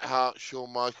like Bret Hart,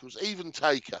 Shawn Michaels, even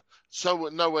Taker. So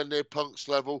nowhere near Punk's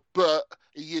level, but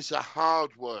he is a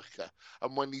hard worker.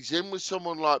 And when he's in with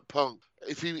someone like Punk,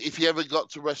 if he ever got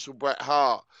to wrestle Bret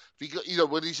Hart, if he got,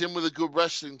 when he's in with a good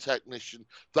wrestling technician,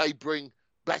 they bring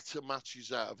better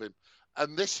matches out of him.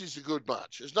 And this is a good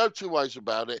match. There's no two ways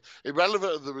about it.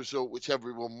 Irrelevant of the result, which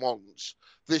everyone wants,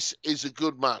 this is a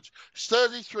good match. It's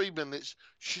 33 minutes,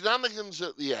 shenanigans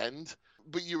at the end,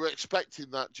 but you were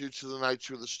expecting that due to the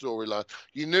nature of the storyline.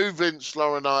 You knew Vince,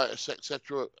 Laurinaitis,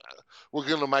 etc. were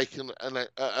going to make an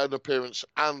appearance,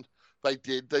 and they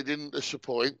did. They didn't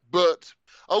disappoint. But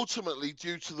ultimately,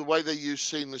 due to the way they used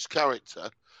Cena's character,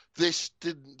 this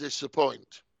didn't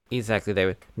disappoint. Exactly,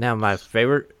 David. Now, my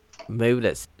favorite move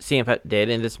that CM Punk did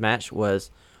in this match was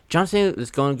John Cena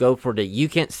was going to go for the "you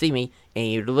can't see me," and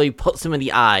he really puts him in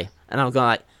the eye. And I'm going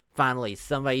like, finally,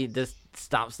 somebody just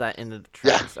stops that in the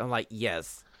tracks. Yeah. I'm like,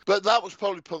 yes. But that was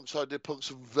probably Punk's idea.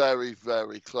 Punk's a very,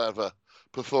 very clever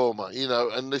performer,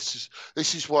 and this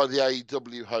is why the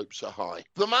AEW hopes are high.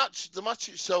 The match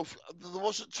itself, there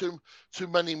wasn't too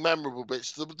many memorable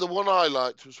bits. The one I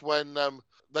liked was when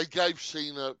they gave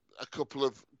Cena a couple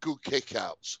of good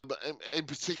kickouts, in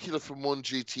particular from one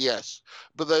GTS.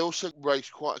 But they also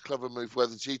raised quite a clever move where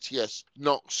the GTS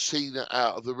knocked Cena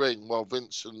out of the ring while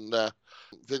Vince and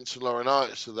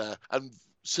Laurinaitis are there. And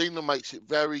Cena makes it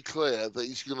very clear that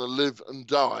he's going to live and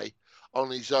die on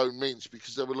his own means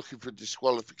because they were looking for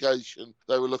disqualification.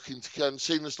 They were looking to... And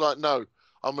Cena's like, no,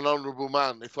 I'm an honourable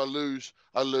man. If I lose,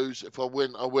 I lose. If I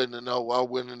win, I win. And I'll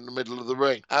win in the middle of the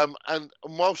ring. And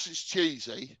whilst it's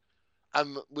cheesy,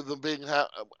 and with them being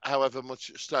however much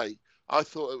at stake, I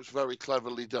thought it was very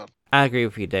cleverly done. I agree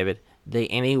with you, David. The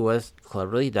ending was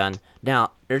cleverly done.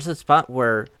 Now, there's a spot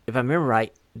where, if I remember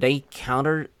right, they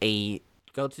countered a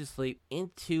go to sleep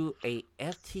into a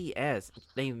FTS.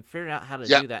 They figured out how to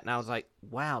do that, and I was like,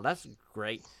 wow, that's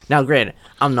great. Now, granted,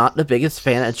 I'm not the biggest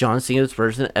fan of John Cena's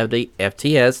version of the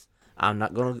FTS. I'm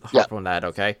not going to harp on that,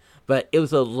 okay? But it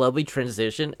was a lovely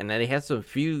transition, and then they had some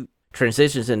few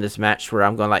transitions in this match where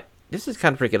I'm going like, this is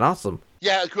kind of freaking awesome.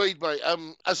 Yeah, agreed, mate.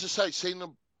 As I say,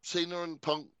 Cena and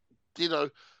Punk,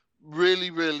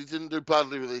 really, really didn't do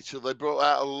badly with each other. They brought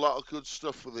out a lot of good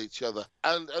stuff with each other.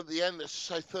 And at the end, let's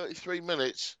say 33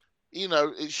 minutes,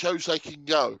 it shows they can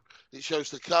go. It shows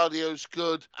the cardio's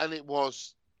good, and it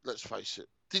was, let's face it.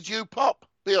 Did you pop?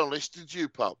 Be honest, did you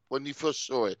pop when you first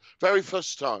saw it? Very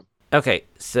first time. Okay,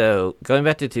 so going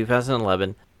back to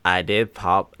 2011, I did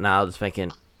pop, and I was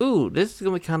thinking, ooh, this is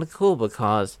going to be kind of cool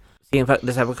because CM Punk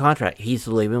does have a contract. He's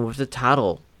leaving with the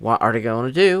title. What are they going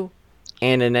to do?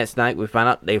 And the next night, we find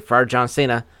out they fired John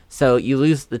Cena. So you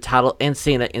lose the title and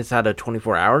Cena inside of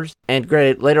 24 hours. And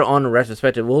granted, later on in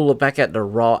retrospective, we'll look back at the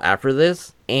Raw after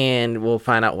this, and we'll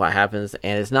find out what happens.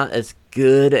 And it's not as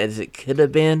good as it could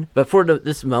have been. But for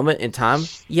this moment in time,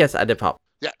 yes, I did pop.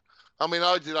 Yeah, I mean,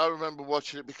 I did. I remember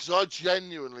watching it because I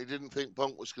genuinely didn't think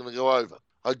Punk was going to go over.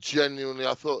 I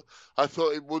thought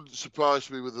it wouldn't surprise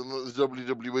me with them that the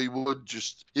WWE would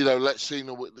just, let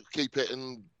Cena keep it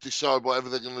and decide whatever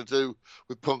they're going to do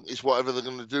with Punk is whatever they're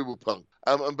going to do with Punk.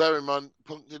 And bear in mind,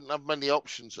 Punk didn't have many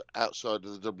options outside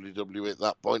of the WWE at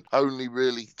that point, only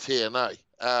really TNA.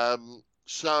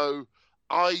 So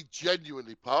I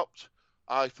genuinely popped.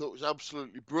 I thought it was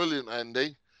absolutely brilliant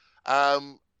ending.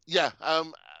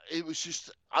 It was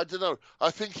just, I don't know. I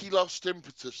think he lost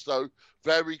impetus, though,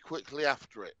 very quickly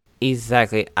after it.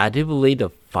 Exactly. I do believe the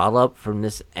follow-up from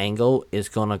this angle is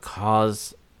going to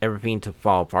cause everything to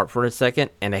fall apart for a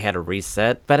second, and they had to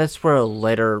reset. But that's for a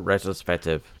later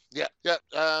retrospective. Yeah.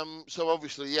 So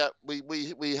obviously,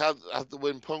 we had the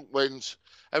win. Punk wins.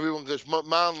 Everyone goes,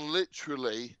 man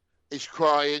literally is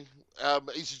crying.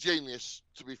 He's a genius,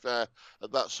 to be fair,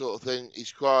 at that sort of thing.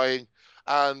 He's crying.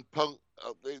 And Punk,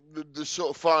 the sort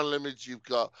of final image you've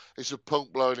got is of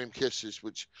Punk blowing him kisses,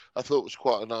 which I thought was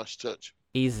quite a nice touch.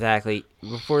 Exactly.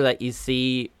 Before that, you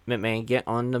see McMahon get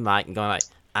on the mic and going like,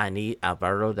 I need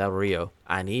Alberto Del Rio.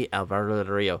 I need Alberto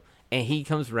Del Rio. And he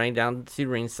comes running down to the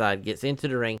ringside, gets into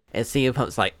the ring, and CM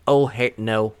Punk's like, oh, heck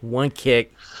no, one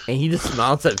kick. And he just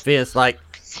smiles at Vince like,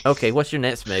 okay, what's your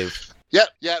next move?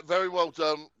 Yeah, very well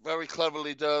done. Very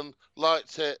cleverly done.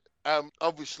 Liked it.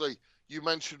 Obviously, you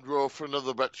mentioned Raw for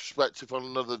another retrospective on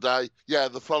another day. Yeah,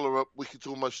 the follow-up, we could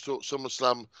almost talk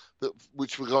SummerSlam,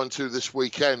 which we're going to this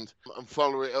weekend, and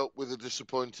follow it up with a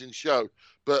disappointing show.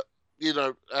 But, hey,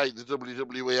 the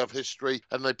WWE have history,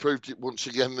 and they proved it once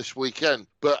again this weekend.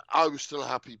 But I was still a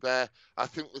happy bear. I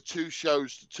think the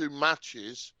two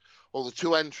matches, or the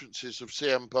two entrances of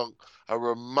CM Punk are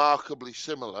remarkably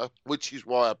similar, which is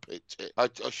why I picked it. I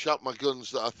shot my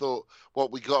guns that I thought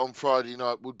what we got on Friday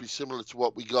night would be similar to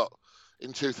what we got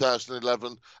in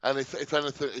 2011, and if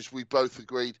anything, as we both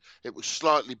agreed, it was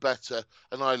slightly better,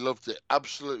 and I loved it,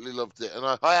 absolutely loved it, and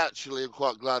I actually am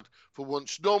quite glad for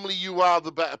once. Normally you are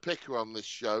the better picker on this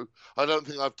show. I don't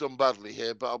think I've done badly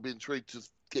here, but I'll be intrigued to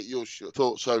get your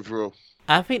thoughts overall.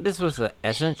 I think this was an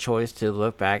excellent choice to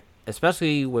look back,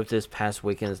 especially with this past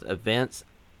weekend's events.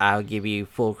 I'll give you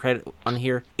full credit on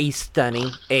here. A stunning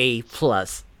A+.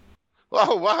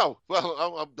 Oh, wow. Well,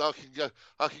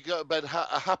 I can go to bed a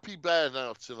happy bear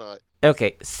now tonight.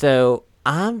 Okay, so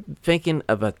I'm thinking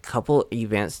of a couple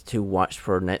events to watch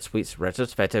for next week's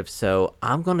retrospective, so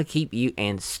I'm going to keep you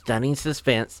in stunning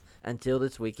suspense until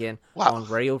this weekend on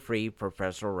Radio Free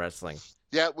Professional Wrestling.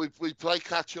 Yeah, we play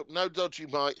catch-up, no dodgy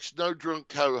mics, no drunk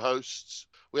co-hosts.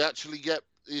 We actually get,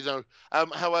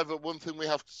 however, one thing we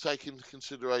have to take into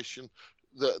consideration,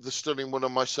 the stunning one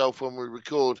on myself when we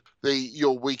record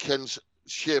your weekend's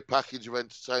sheer package of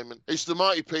entertainment. It's the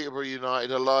mighty Peterborough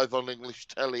United are live on English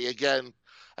telly again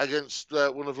against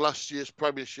one of last year's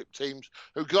Premiership teams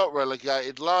who got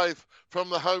relegated, live from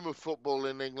the home of football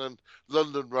in England,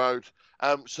 London Road.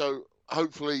 So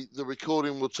hopefully the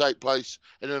recording will take place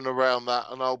in and around that,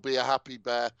 and I'll be a happy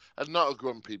bear and not a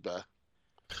grumpy bear.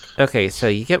 Okay, so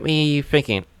you get me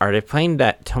thinking, are they playing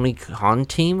that Tony Khan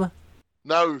team?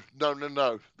 No.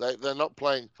 They're not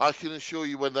playing. I can assure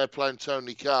you when they're playing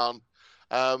Tony Khan,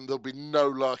 there'll be no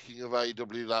liking of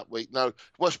AEW that week. No,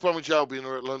 West Bromwich Albion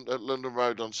are at London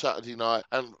Road on Saturday night,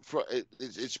 and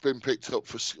it's been picked up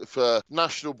for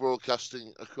national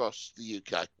broadcasting across the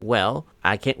UK. Well,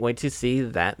 I can't wait to see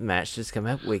that match this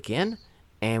coming up weekend,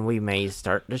 and we may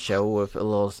start the show with a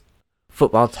little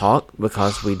football talk,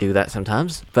 because we do that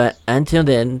sometimes. But until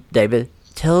then, David,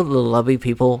 tell the lovely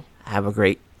people have a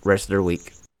great rest of their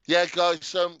week. Yeah,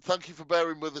 guys, thank you for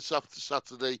bearing with us after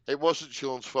Saturday. It wasn't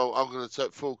Sean's fault. I'm going to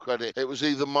take full credit. It was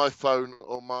either my phone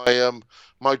or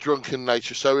my drunken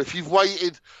nature. So if you've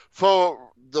waited for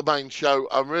the main show,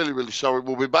 I'm really, really sorry.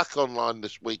 We'll be back online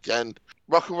this weekend.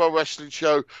 Rock and Roll Wrestling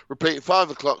Show, repeated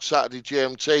 5 o'clock Saturday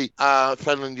GMT,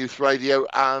 Fenland Youth Radio,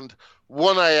 and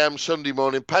 1 a.m. Sunday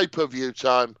morning, pay-per-view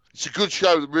time. It's a good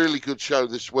show, really good show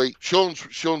this week.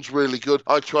 Sean's really good.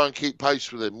 I try and keep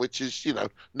pace with him, which is,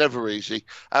 never easy.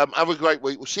 Have a great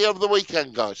week. We'll see you over the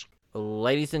weekend, guys.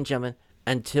 Ladies and gentlemen,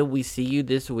 until we see you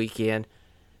this weekend,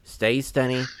 stay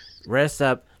stunning, rest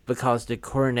up, because the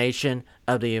coronation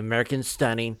of the American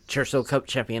Stunning Churchill Cup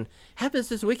champion happens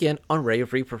this weekend on Radio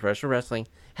Free Professional Wrestling.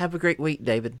 Have a great week,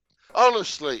 David.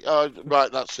 Honestly,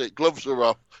 right, that's it. Gloves are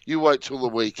off. You wait till the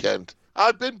weekend.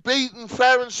 I've been beaten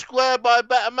fair and square by a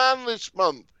better man this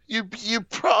month. You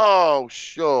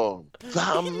Sean.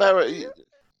 That American.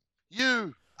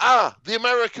 You are the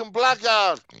American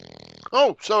blackguard.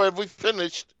 Oh, sorry, have we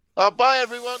finished? Bye,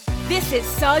 everyone. This is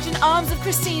Sergeant Arms of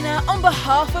Christina on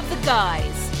behalf of the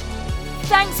guys.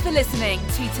 Thanks for listening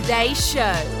to today's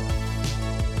show.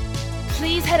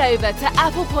 Please head over to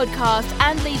Apple Podcast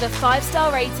and leave a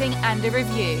 5-star rating and a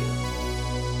review.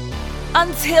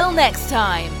 Until next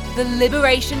time, the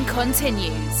liberation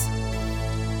continues.